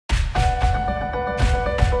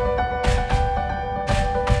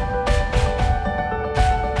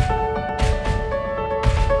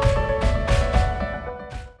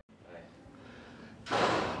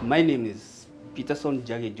My name is Peterson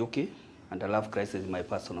Njuki, and I love Christ as my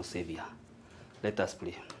personal Savior. Let us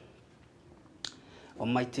pray.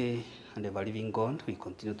 Almighty and ever-living God, we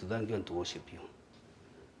continue to thank you and to worship you.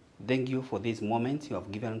 Thank you for this moment you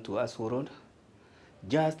have given to us, O Lord,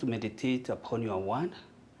 just to meditate upon your word.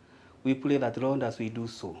 We pray that, Lord, as we do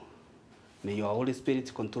so, may your Holy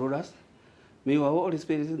Spirit control us, may your Holy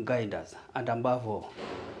Spirit guide us, and above all,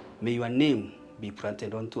 may your name be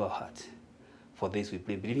planted onto our heart. For this we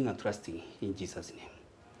pray, believing and trusting in Jesus' name.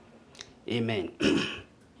 Amen.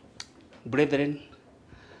 Brethren,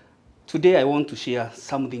 today I want to share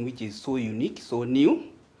something which is so unique, so new.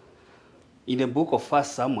 In the book of 1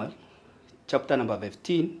 Samuel, chapter number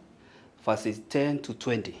 15, verses 10 to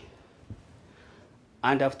 20.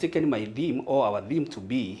 And I've taken my theme, or our theme, to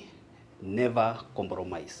be never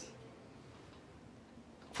compromise.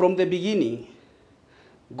 From the beginning,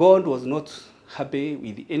 God was not happy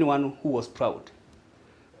with anyone who was proud.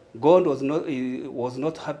 God was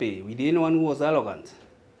not happy with anyone who was arrogant.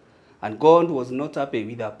 And God was not happy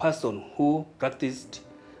with a person who practiced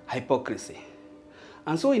hypocrisy.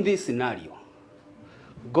 And so in this scenario,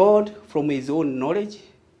 God, from his own knowledge,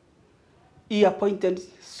 he appointed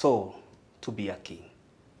Saul to be a king.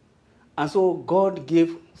 And so God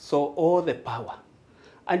gave Saul all the power.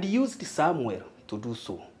 And he used Samuel to do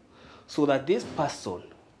so that this person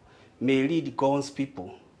may lead God's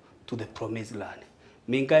people to the promised land.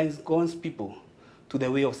 May guide God's people to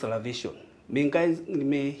the way of salvation.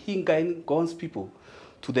 May he guide God's people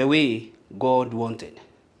to the way God wanted.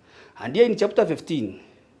 And here in chapter 15,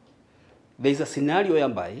 there is a scenario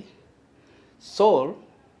whereby Saul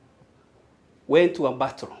went to a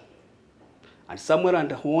battle. And Samuel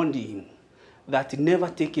had warned him that never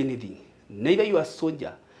take anything, neither you a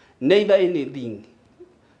soldier, neither anything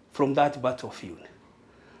from that battlefield.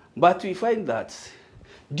 But we find that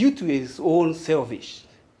due to his own selfish,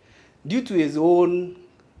 due to his own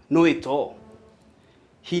know-it-all,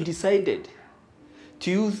 he decided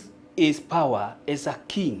to use his power as a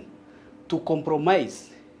king to compromise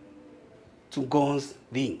to God's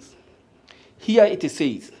things. Here it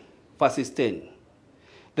says, verses 10,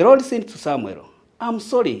 the Lord said to Samuel, I'm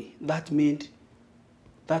sorry that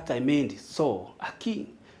I made Saul a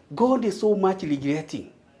king. God is so much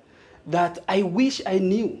regretting that I wish I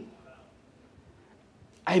knew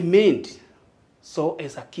I made Saul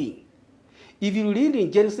as a king. If you read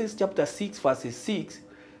in Genesis chapter 6, verses 6,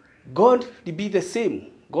 God be the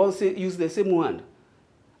same. God used the same one.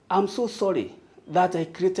 I'm so sorry that I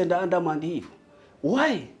created Adam and Eve.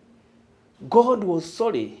 Why? God was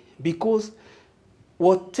sorry because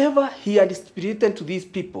whatever he had spirited to these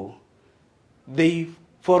people, they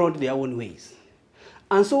followed their own ways.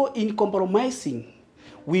 And so in compromising,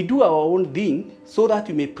 we do our own thing so that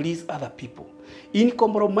we may please other people. In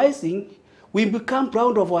compromising, we become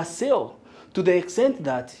proud of ourselves to the extent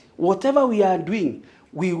that whatever we are doing,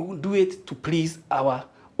 we do it to please our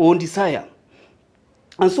own desire.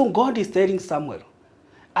 And so God is telling Samuel,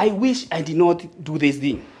 I wish I did not do this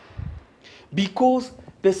thing. Because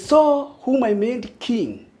the Saul whom I made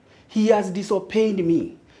king, he has disobeyed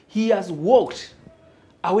me. He has walked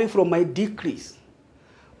away from my decrees.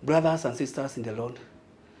 Brothers and sisters in the Lord,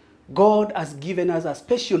 God has given us a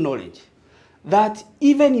special knowledge that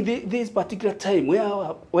even in this particular time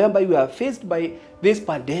whereby we are faced by this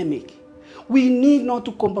pandemic, we need not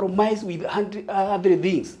to compromise with other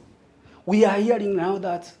things. We are hearing now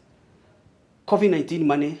that COVID-19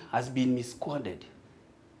 money has been misquoted.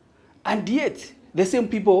 And yet, the same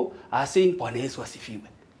people are saying, Bwana Yesu asifiwe.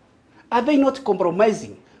 Are they not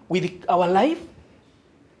compromising with our life?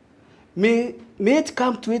 May it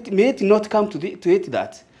not come to it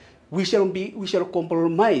that we shall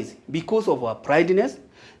compromise because of our prideness,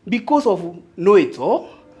 because of know-it-all,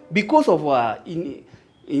 because of our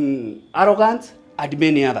in arrogance, and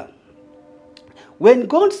many other. When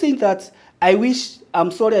God said that,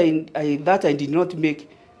 I'm sorry that I did not make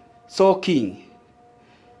Saul king,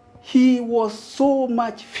 he was so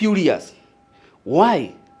much furious.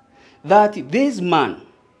 Why? That this man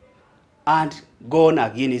had gone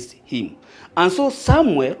against him. And so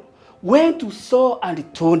Samuel went to Saul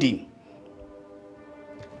and told him,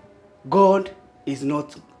 God is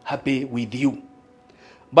not happy with you.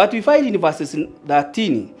 But we find in verses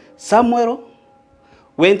 13, Samuel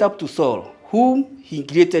went up to Saul, whom he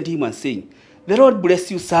greeted him and saying, the Lord bless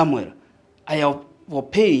you, Samuel. I have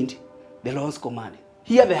obeyed the Lord's command.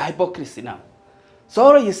 Hear the hypocrisy now.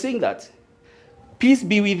 Saul is saying that, peace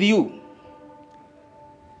be with you,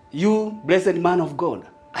 you blessed man of God.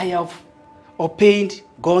 I have obeyed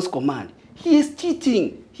God's command. He is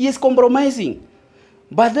cheating. He is compromising.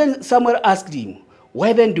 But then Samuel asked him,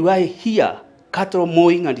 why then do I hear cattle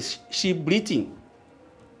mowing and sheep bleating.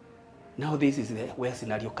 Now this is where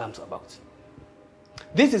scenario comes about.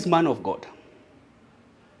 This is man of God.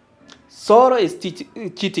 Saul is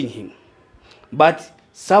cheating him. But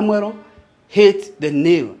Samuel hit the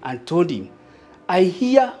nail and told him, I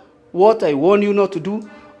hear what I warn you not to do.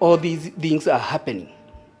 All these things are happening.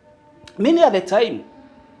 Many at the time,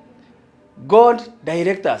 God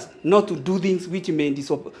directs us not to do things which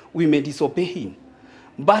we may disobey him.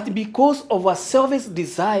 But because of our selfish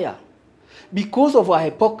desire, because of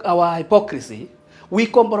our hypocrisy, we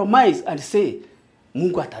compromise and say,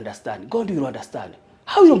 Mungu at understand. God will understand.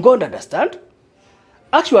 How will God understand?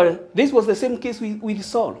 Actually, this was the same case with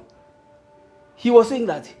Saul. He was saying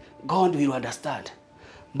that God will understand.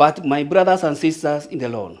 But my brothers and sisters in the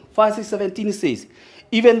Lord, verse 17 says,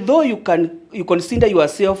 even though you consider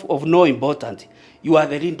yourself of no importance, you are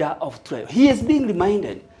the leader of tribe. He is being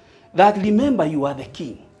reminded that remember you are the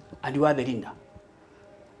king and you are the leader.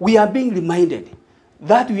 We are being reminded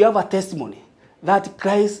that we have a testimony that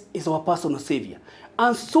Christ is our personal Savior.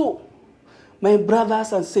 And so, my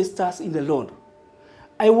brothers and sisters in the Lord,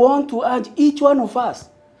 I want to urge each one of us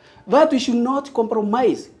that we should not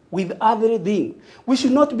compromise with other things. We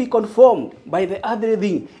should not be conformed by the other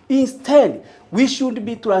thing. Instead, we should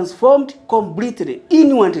be transformed completely,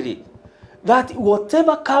 inwardly, that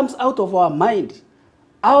whatever comes out of our mind,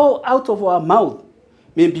 out of our mouth,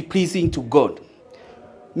 may be pleasing to God.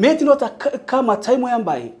 May it not come a time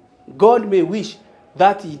whereby God may wish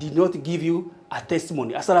that he did not give you a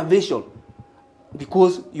testimony, a salvation,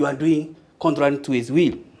 because you are doing contrary to his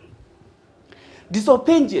will.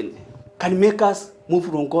 Disobedience can make us move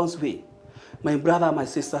from God's way. My brother, my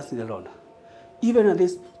sisters in the Lord, even at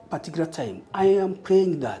this particular time, I am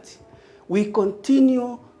praying that we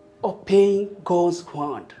continue obeying God's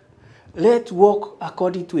word. Let's walk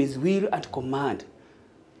according to his will and command.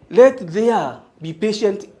 Let there be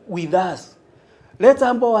patient with us. Let's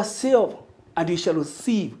humble ourselves and we shall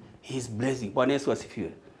receive his blessing.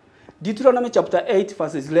 Deuteronomy chapter 8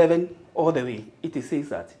 verses 11 all the way. It says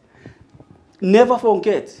that, never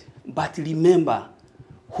forget, but remember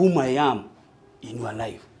whom I am in your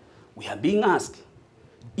life. We are being asked,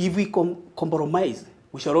 if we compromise,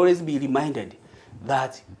 we shall always be reminded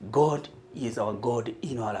that God is our God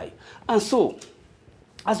in our life. And so,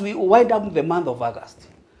 as we wind up the month of August,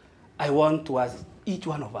 I want to ask each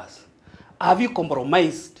one of us, have you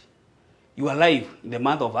compromised your life in the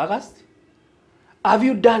month of August? Have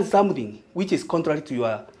you done something which is contrary to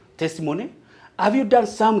your testimony? Have you done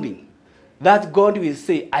something that God will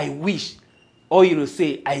say, I wish, or you will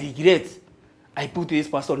say, I regret, I put this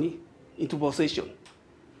person into possession?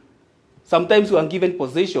 Sometimes we are given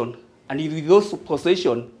possession, and with those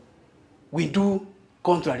possessions, we do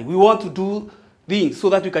contrary. We want to do things so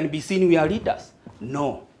that we can be seen we are leaders.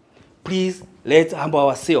 No. Please, let's humble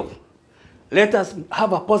ourselves. Let us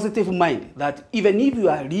have a positive mind that even if we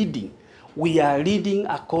are leading, we are leading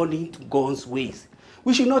according to God's ways.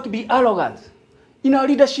 We should not be arrogant. In our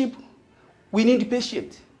leadership, we need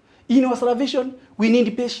patience. In our salvation, we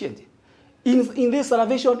need patience. In this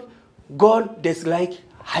salvation, God dislikes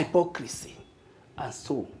hypocrisy. And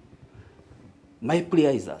so, my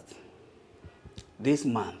prayer is that this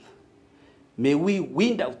month, may we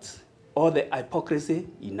wind out all the hypocrisy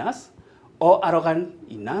in us, all arrogance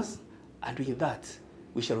in us, and with that,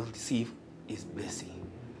 we shall receive his blessing.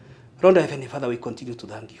 Lord, Heavenly Father, we continue to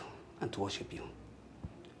thank you and to worship you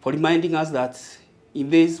for reminding us that in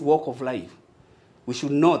this walk of life, we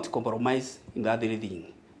should not compromise in the other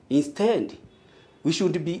thing. Instead, we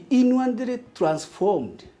should be inwardly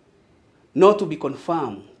transformed, not to be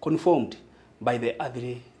conformed by the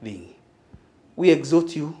other thing. We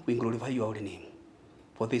exalt you, we glorify your holy name.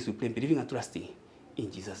 For this we pray, believing and trusting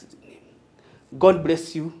in Jesus' name. God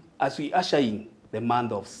bless you as we usher in the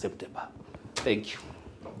month of September. Thank you.